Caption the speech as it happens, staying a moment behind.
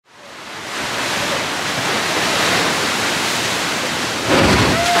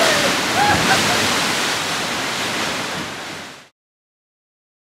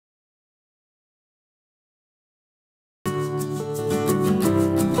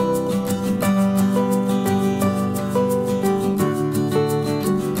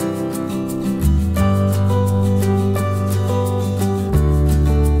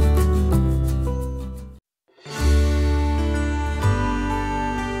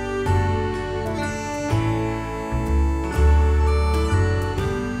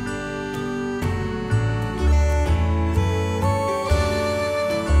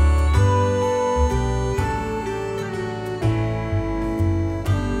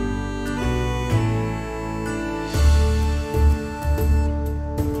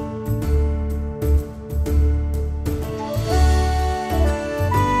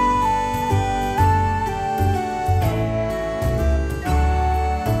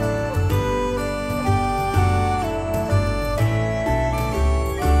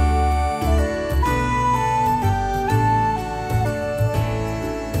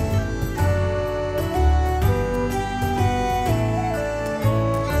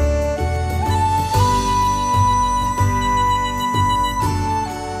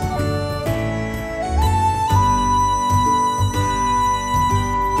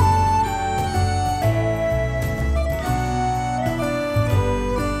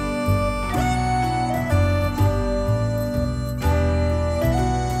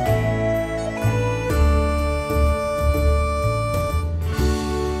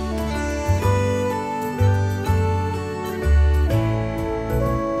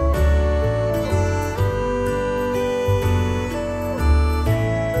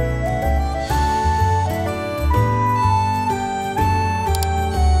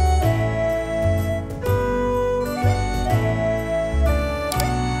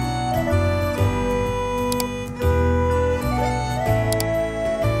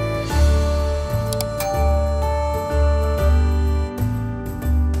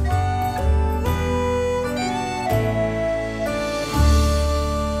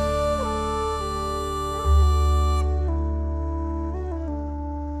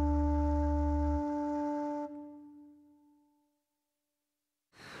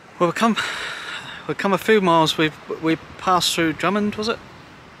Well, we've come a few miles. We passed through Drummond, was it?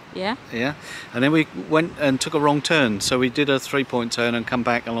 Yeah. Yeah. And then we went and took a wrong turn, so we did a 3-point turn and come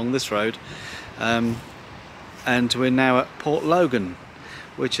back along this road. And we're now at Port Logan,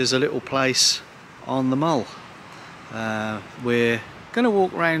 which is a little place on the Mull. We're going to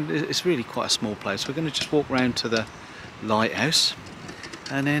walk around. It's really quite a small place. We're going to just walk around to the lighthouse,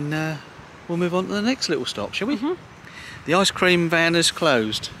 and then we'll move on to the next little stop, shall we? The ice cream van is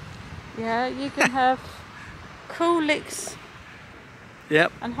closed. Yeah, you can have cool licks.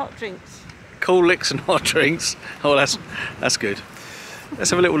 Yep. And hot drinks. Cool licks and hot drinks. Oh, that's good. Let's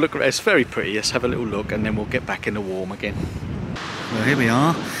have a little look. It's very pretty. Let's have a little look, and then we'll get back in the warm again. Well, here we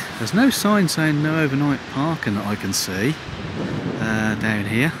are. There's no sign saying no overnight parking that I can see down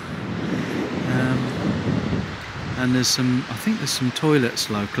here. And there's some, I think there's some toilets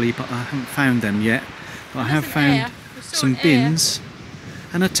locally, but I haven't found them yet. But I have found some bins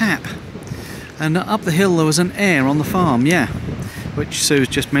and a tap. And up the hill there was an air on the farm, yeah, which Sue's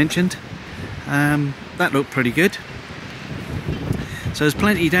just mentioned. That looked pretty good. So there's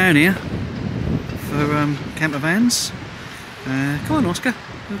plenty down here for camper vans. Come on, Oscar,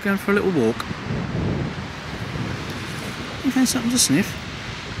 we're going for a little walk. You found something to sniff?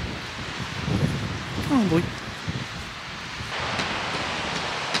 Come on, boy.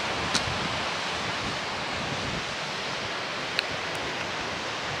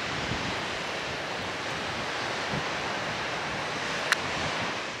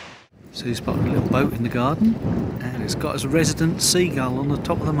 So he's spotted a little boat in the garden, and it's got his resident seagull on the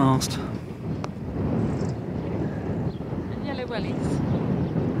top of the mast. And yellow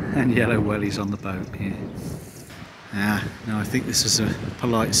wellies. And yellow wellies on the boat, yeah. Now I think this is a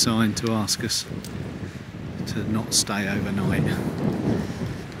polite sign to ask us to not stay overnight.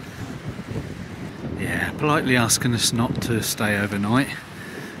 Yeah, politely asking us not to stay overnight.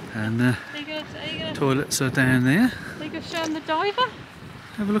 And toilets are down there. Are you going to show them the diver?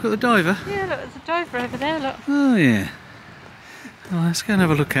 Have a look at the diver. Yeah, look, there's a diver over there, look. Oh yeah. Well, let's go and have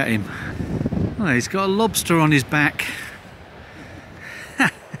a look at him. Oh, he's got a lobster on his back.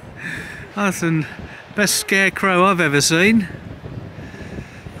 That's the best scarecrow I've ever seen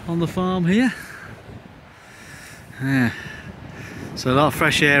on the farm here. Yeah. So a lot of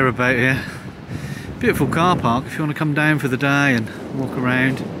fresh air about here. Beautiful car park if you want to come down for the day and walk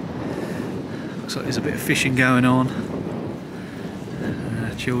around. Looks like there's a bit of fishing going on.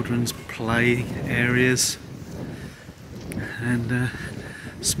 Children's play areas, and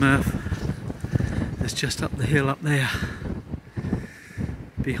Smurf is just up the hill up there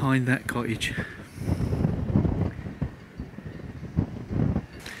behind that cottage.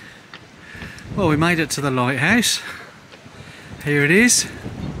 Well, we made it to the lighthouse. Here it is.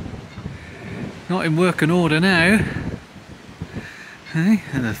 Not in working order now. Hey,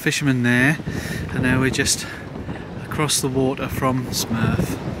 and the fisherman there, and now we're just across the water from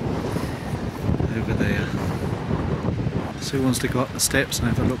Smurf over there. Sue wants to go up the steps and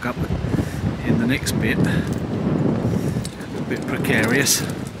have a look up in the next bit. A bit precarious.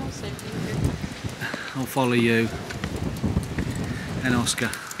 I'll follow you and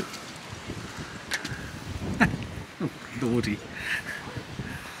Oscar. Oh, lordy.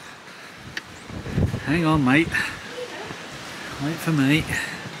 Hang on, mate. Wait for me.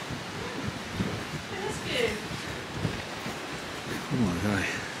 Oh my god,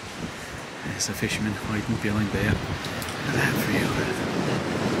 there's a fisherman hiding behind there. Look at that for you.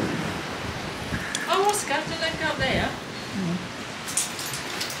 Oh, Oscar, don't let go up there.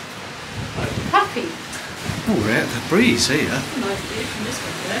 Puppy. Oh, we're out the breeze here. Nice view from this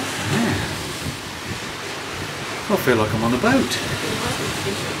one there. Yeah. I feel like I'm on a boat.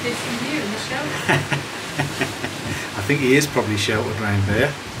 I think he is probably sheltered round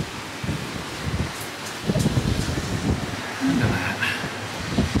there.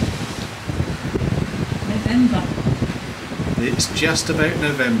 November. It's just about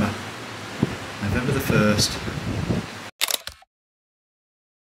November. November the 1st.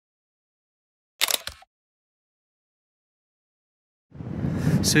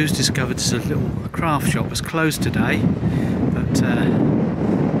 Sue's discovered there's a little craft shop that's closed today, but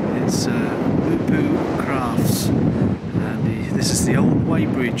it's Boo Crafts, and this is the old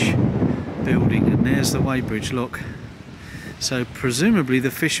weighbridge building, and there's the weighbridge, look. So presumably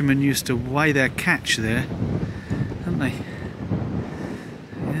the fishermen used to weigh their catch there, haven't they?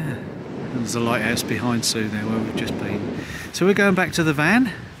 Yeah. And there's a lighthouse behind Sue there where we've just been. So we're going back to the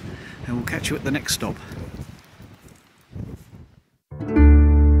van, and we'll catch you at the next stop.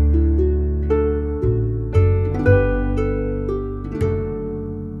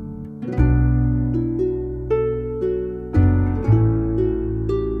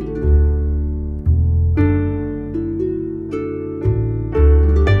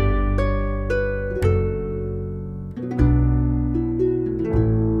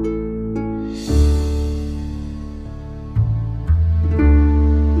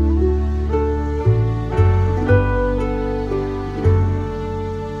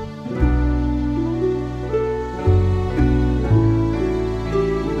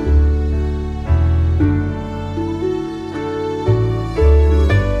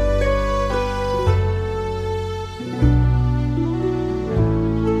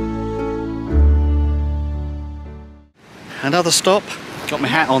 another stop. Got my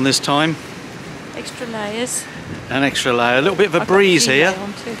hat on this time. Extra layers. An extra layer. A little bit of a I've got breeze the here. gilet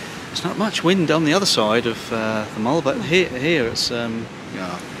on too. There's not much wind on the other side of the mole, but here it's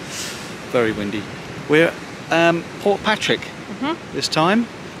yeah, very windy. We're at Portpatrick this time.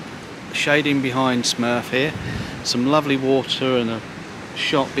 Shading behind Smurf here. Some lovely water and a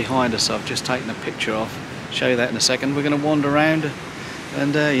shot behind us I've just taken a picture of. Show you that in a second. We're going to wander around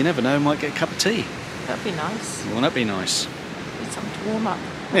and you never know, might get a cup of tea. That'd be nice. Won't that be nice? Need something to warm up.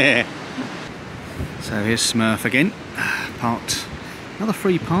 Yeah. So here's Smurf again. Parked. Another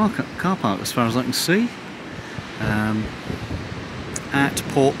free car park as far as I can see. At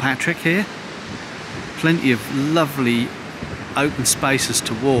Portpatrick here. Plenty of lovely open spaces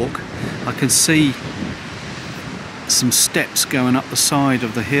to walk. I can see some steps going up the side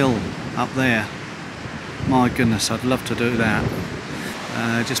of the hill up there. My goodness, I'd love to do that.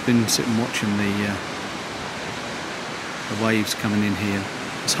 Just been sitting watching the waves coming in here.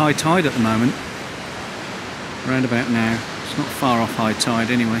 It's high tide at the moment. Around about now. It's not far off high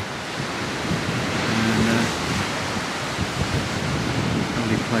tide anyway. And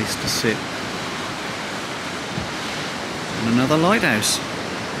lovely place to sit. And another lighthouse.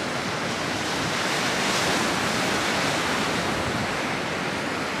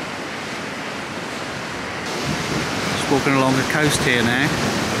 Just walking along the coast here now.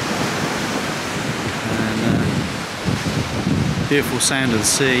 And beautiful sound of the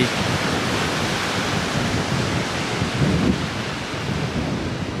sea.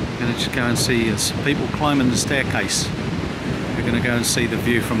 We're going to just go and see some people climbing the staircase. We're going to go and see the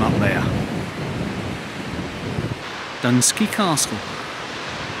view from up there. Dunsky Castle.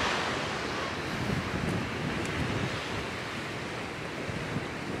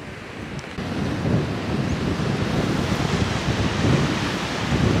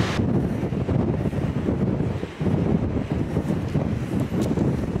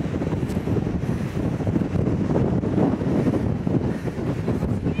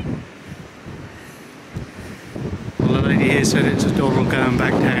 Well, the lady here said it's adorable going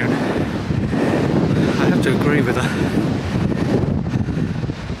back down. I have to agree with her,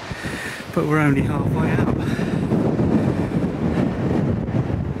 but we're only halfway up.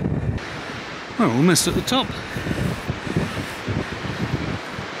 We're almost at the top.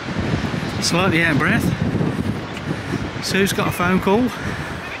 Slightly out of breath. Sue's got a phone call.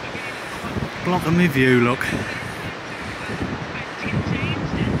 Blocking my view, look. Look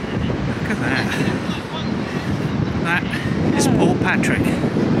at that. That is Portpatrick.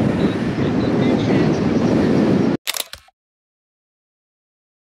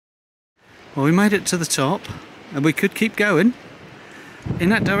 Well, we made it to the top and we could keep going in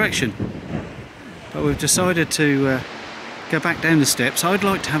that direction, but we've decided to go back down the steps. I'd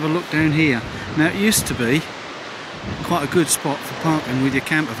like to have a look down here. Now, it used to be quite a good spot for parking with your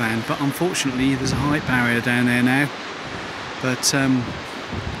camper van, but unfortunately there's a height barrier down there now. But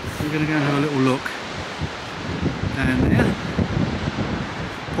we're going to go and have a little look down there.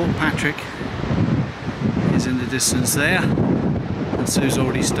 Portpatrick is in the distance there, and Sue's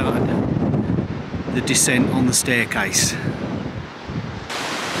already started the descent on the staircase.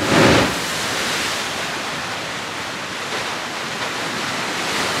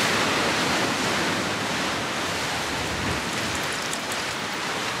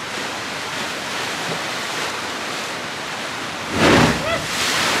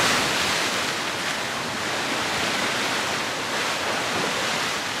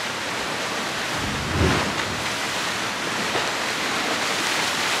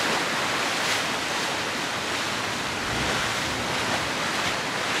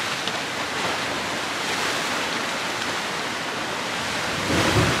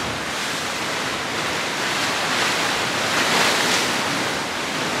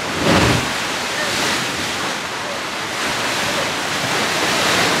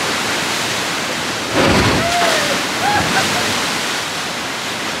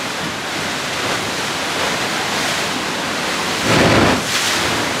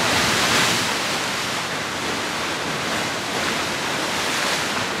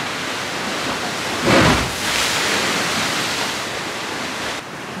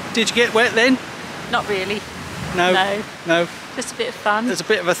 Did you get wet then? Not really. No. No. No. Just a bit of fun. There's a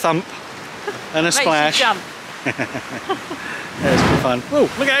bit of a thump and a splash. Makes you jump. Yeah, it's good fun. Oh,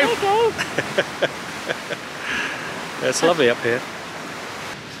 look out! There you go. It's lovely up here.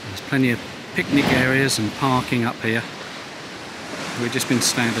 There's plenty of picnic areas and parking up here. We've just been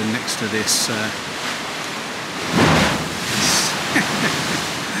standing next to this.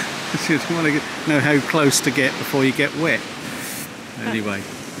 You want to know how close to get before you get wet. Anyway,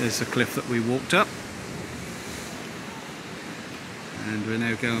 there's the cliff that we walked up. and we're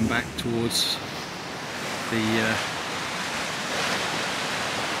now going back towards the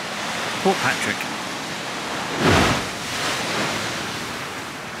Portpatrick.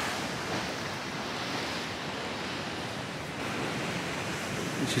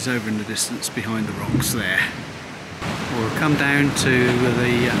 Which is over in the distance behind the rocks there. We'll come down to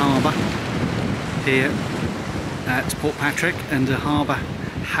the harbour here at Portpatrick, and the Harbour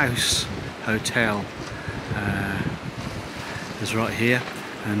House Hotel is right here,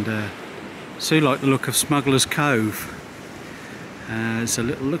 and so like the look of Smuggler's Cove. It's a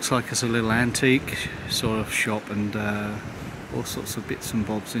little, looks like it's a little antique sort of shop, and all sorts of bits and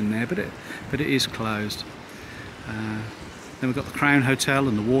bobs in there, but it is closed. Then we've got the Crown Hotel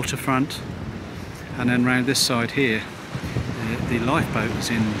and the waterfront, and then round this side here the lifeboat is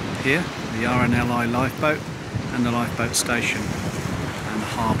in here, the RNLI lifeboat, and the lifeboat station and the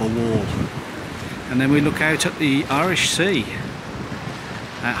harbour wall. And then we look out at the Irish Sea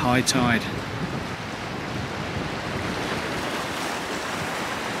at high tide.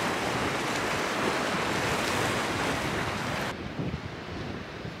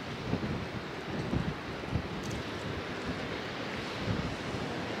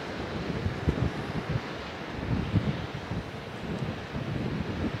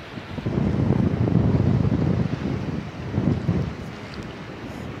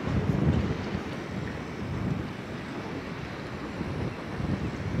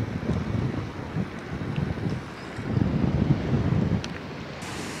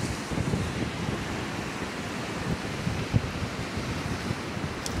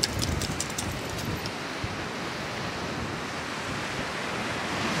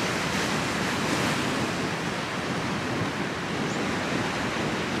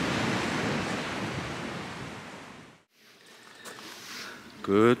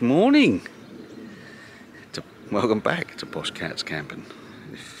 Good morning. Welcome back to Poshcats camping.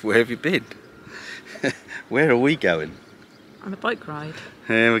 Where have you been? Where are we going? On a bike ride.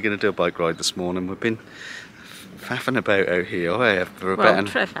 Yeah, we're going to do a bike ride this morning. We've been faffing about out here for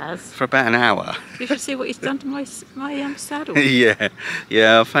about an hour. You should see what he's done to my saddle. Yeah,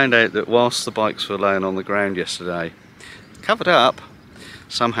 I found out that whilst the bikes were laying on the ground yesterday, covered up,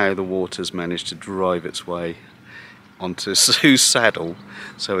 somehow the water's managed to drive its way onto Sue's saddle,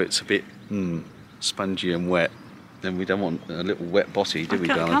 so it's a bit spongy and wet. Then we don't want a little wet botty, do we,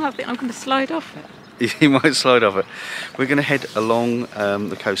 darling? I'm going to slide off it. You might slide off it. We're going to head along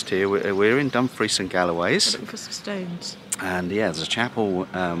the coast here. We're in Dumfries and Galloways. Looking for some stones. And yeah, there's a chapel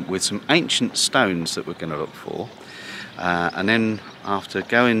with some ancient stones that we're going to look for. And then after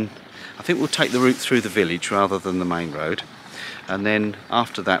going, I think we'll take the route through the village rather than the main road. And then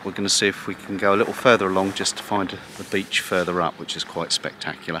after that we're going to see if we can go a little further along just to find the beach further up, which is quite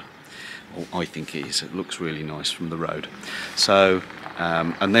spectacular. Well, I think it is. It looks really nice from the road. So,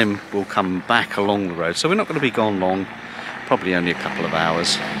 and then we'll come back along the road. So we're not going to be gone long, probably only a couple of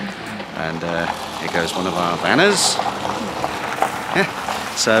hours. And here goes one of our banners. Yeah.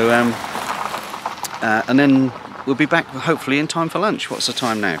 So, and then we'll be back hopefully in time for lunch. What's the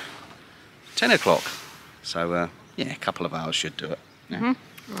time now? 10 o'clock. So, yeah, a couple of hours should do it. Yeah.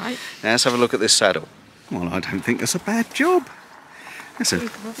 Right. Now let's have a look at this saddle. Well, I don't think that's a bad job. It's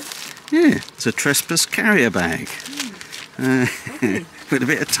it's a trespass carrier bag with a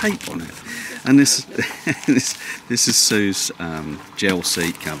bit of tape on it. And this is Sue's gel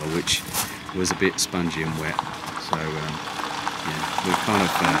seat cover, which was a bit spongy and wet. So yeah, we're kind of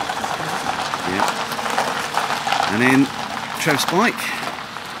yeah. And then Trev's bike.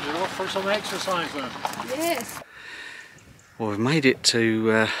 You're off for some exercise then? Yes. Well, we've made it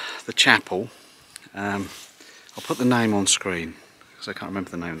to the chapel. I'll put the name on screen because I can't remember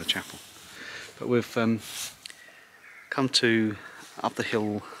the name of the chapel. But we've come to up the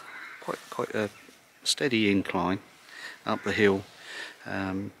hill, quite a steady incline up the hill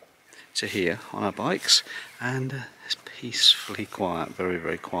to here on our bikes, and it's peacefully quiet, very,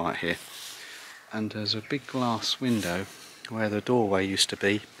 very quiet here. And there's a big glass window where the doorway used to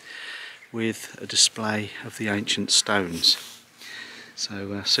be, with a display of the ancient stones.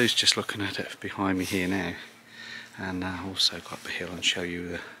 So Sue's just looking at it behind me here now, and I'll also go up the hill and show you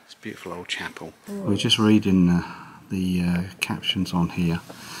this beautiful old chapel. We're just reading the captions on here.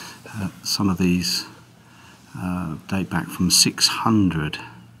 Some of these date back from 600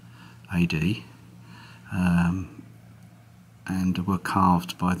 AD and were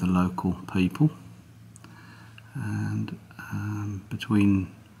carved by the local people, and between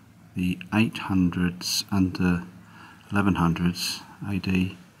the 800s and the 1100s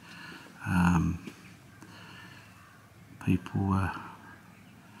AD, people were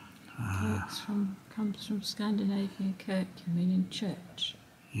Comes from Scandinavian Kirkmadrine Church.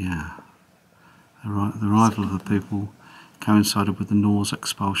 Yeah. The arrival of the people coincided with the Norse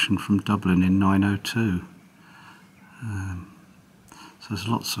expulsion from Dublin in 902. So there's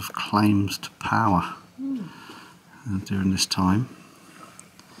lots of claims to power during this time.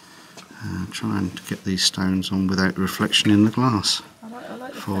 Trying to get these stones on without reflection in the glass I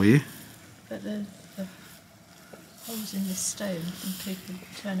like for you. But the holes in this stone and people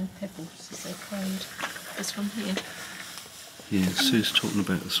turning pebbles as they crowd. This one here. Yeah, Sue's talking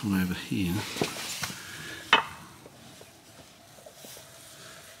about this one over here.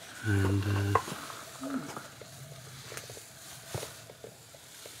 And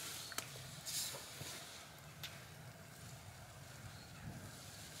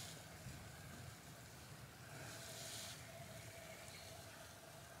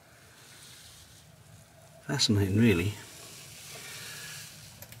fascinating, really.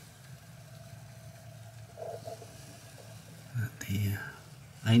 At the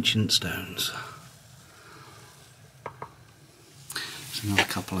ancient stones. There's another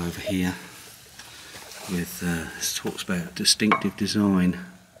couple over here with this talks about distinctive design.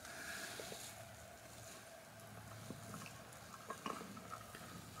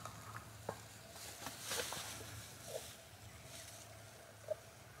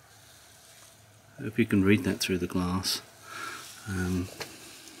 I hope you can read that through the glass.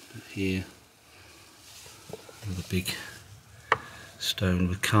 Here, another big stone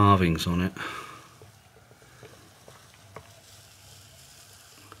with carvings on it.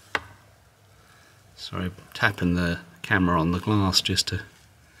 Sorry, I'm tapping the camera on the glass just to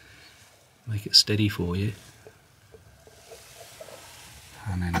make it steady for you.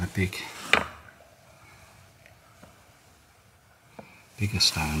 And then the bigger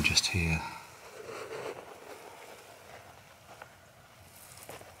stone just here.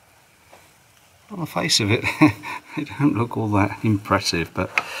 On the face of it, they don't look all that impressive, but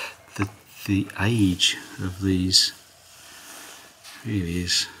the age of these really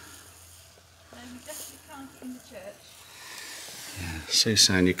is. You definitely can't get in the church. Yeah, Sue's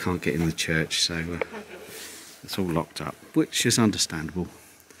saying you can't get in the church, so it's all locked up, which is understandable.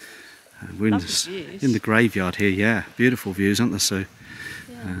 We're in the graveyard here, yeah, beautiful views, aren't there, Sue?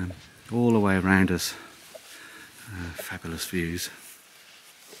 Yeah. All the way around us, fabulous views.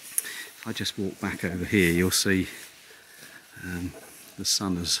 If I just walk back over here, you'll see the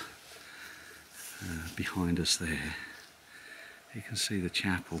sun is behind us there. You can see the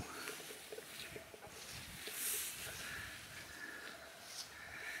chapel.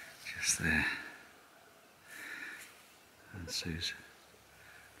 Just there. And Sue's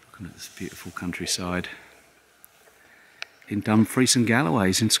looking at this beautiful countryside in Dumfries and Galloway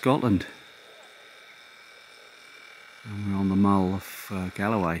in Scotland. And we're on the mull of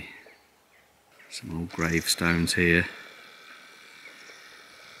Galloway. Some old gravestones here.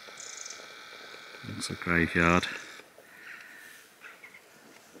 It's a graveyard.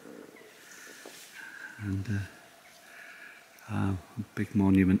 And a big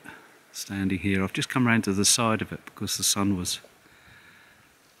monument standing here. I've just come round to the side of it because the sun was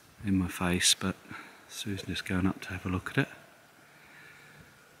in my face, but Sue's just going up to have a look at it.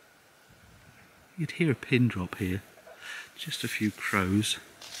 You'd hear a pin drop here. Just a few crows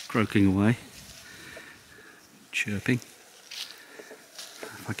croaking away, chirping.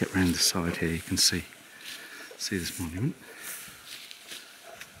 If I get round the side here, you can see this monument.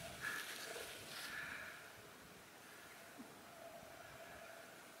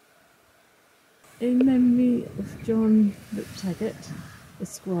 In memory of John McTaggart,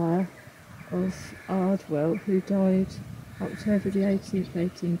 Esquire of Ardwell, who died October the 18th,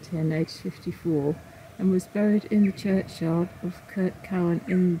 1810, aged 54, and was buried in the churchyard of Kirkmadrine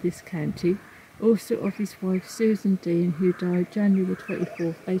in this county. Also of his wife Susan Dean, who died January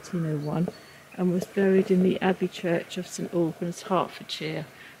 24th, 1801, and was buried in the Abbey Church of St Albans, Hertfordshire.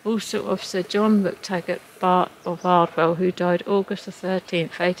 Also of Sir John McTaggart, Bart of Ardwell, who died August the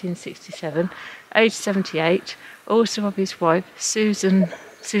 13th, 1867, aged 78. Also of his wife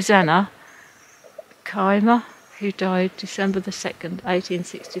Susanna Keimer, who died December the 2nd,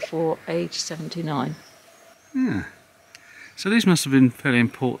 1864, aged 79. Yeah. So these must have been fairly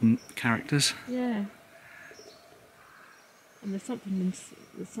important characters. Yeah. And there's something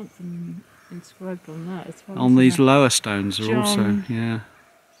inscribed on that as well. On these lower stones are John also, yeah.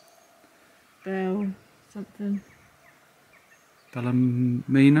 Bell something.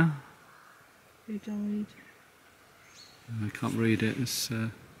 Bellamina? Who died? I can't read it. It's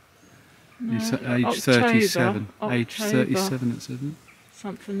No, age October, 37. Age October. 37, it says, isn't it?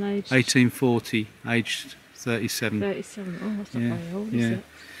 Something aged 1840, aged 37. 37. Oh, that's not Yeah, very old, yeah. is it?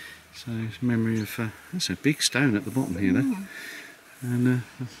 So it's memory of, that's a big stone at the bottom here though. And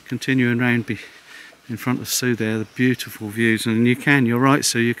continuing round in front of Sue there, the beautiful views, and you're right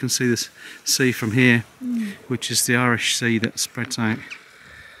Sue, you can see this sea from here, which is the Irish Sea that spreads out.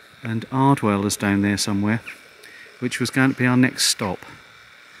 And Ardwell is down there somewhere, which was going to be our next stop.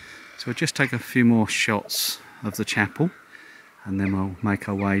 So we'll just take a few more shots of the chapel and then we'll make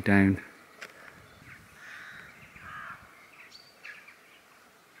our way down.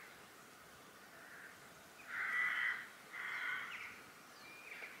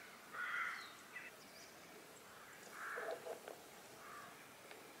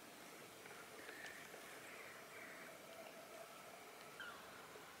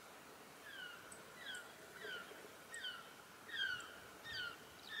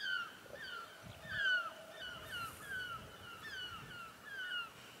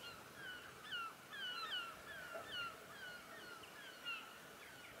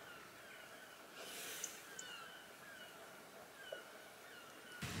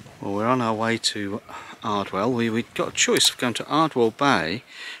 Well, we're on our way to Ardwell. We got a choice of going to Ardwell Bay,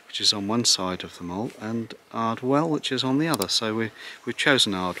 which is on one side of the mole, and Ardwell, which is on the other. So we've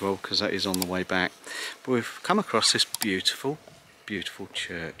chosen Ardwell because that is on the way back. But we've come across this beautiful, beautiful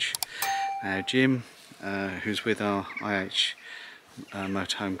church. Now Jim, who's with our IH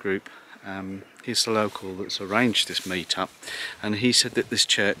motorhome group, he's the local that's arranged this meet-up, and he said that this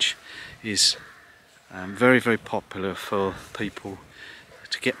church is very, very popular for people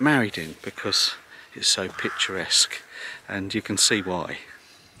to get married in because it's so picturesque, and you can see why.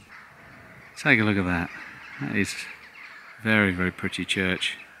 Take a look at that. That is a very, very pretty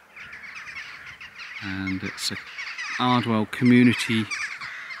church, and it's a Ardwell Community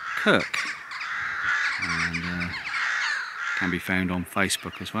Kirk, and can be found on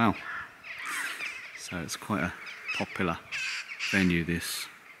Facebook as well. So it's quite a popular venue, this.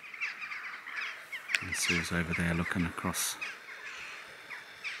 And Sue's over there looking across,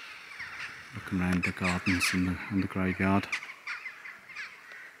 looking around the gardens and the graveyard.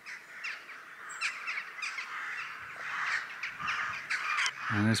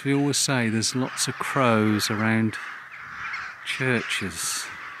 And as we always say, there's lots of crows around churches.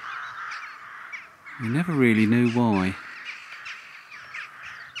 We never really knew why.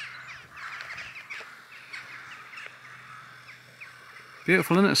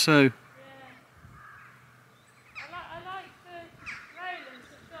 Beautiful, isn't it, Sue?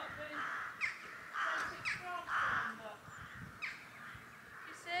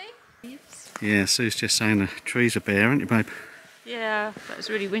 Yeah, Sue's just saying the trees are bare, aren't you, babe? Yeah, but it was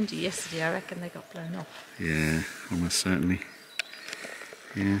really windy yesterday. I reckon they got blown off. Yeah, almost certainly.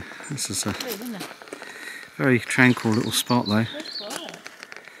 Yeah, this is a very tranquil little spot though.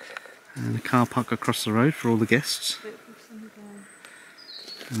 And a car park across the road for all the guests.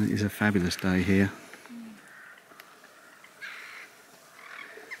 And it is a fabulous day here.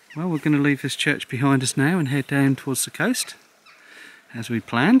 Well, we're going to leave this church behind us now and head down towards the coast, as we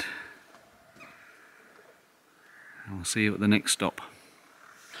planned. And we'll see you at the next stop.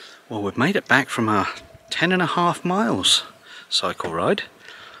 Well, we've made it back from our 10.5 miles cycle ride,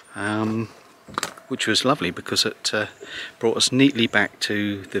 which was lovely because it brought us neatly back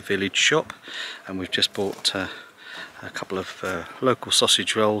to the village shop, and we've just bought a couple of local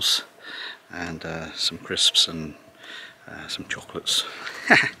sausage rolls and some crisps and some chocolates.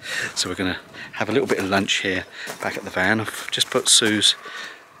 So we're going to have a little bit of lunch here back at the van. I've just put Sue's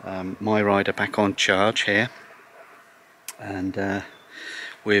My Rider back on charge here, and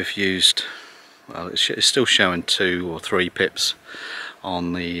we've used, well, it's still showing 2 or 3 pips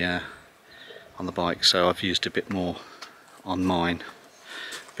on the bike, so I've used a bit more on mine,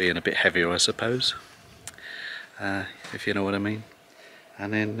 being a bit heavier I suppose, if you know what I mean.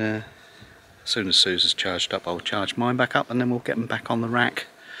 And then as soon as Sue's is charged up, I'll charge mine back up, and then we'll get them back on the rack.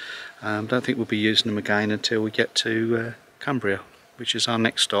 Don't think we'll be using them again until we get to Cumbria, which is our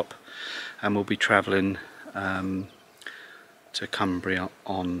next stop, and we'll be travelling to Cumbria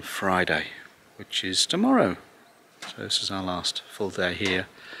on Friday, which is tomorrow. So this is our last full day here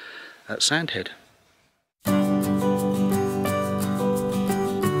at Sandhead.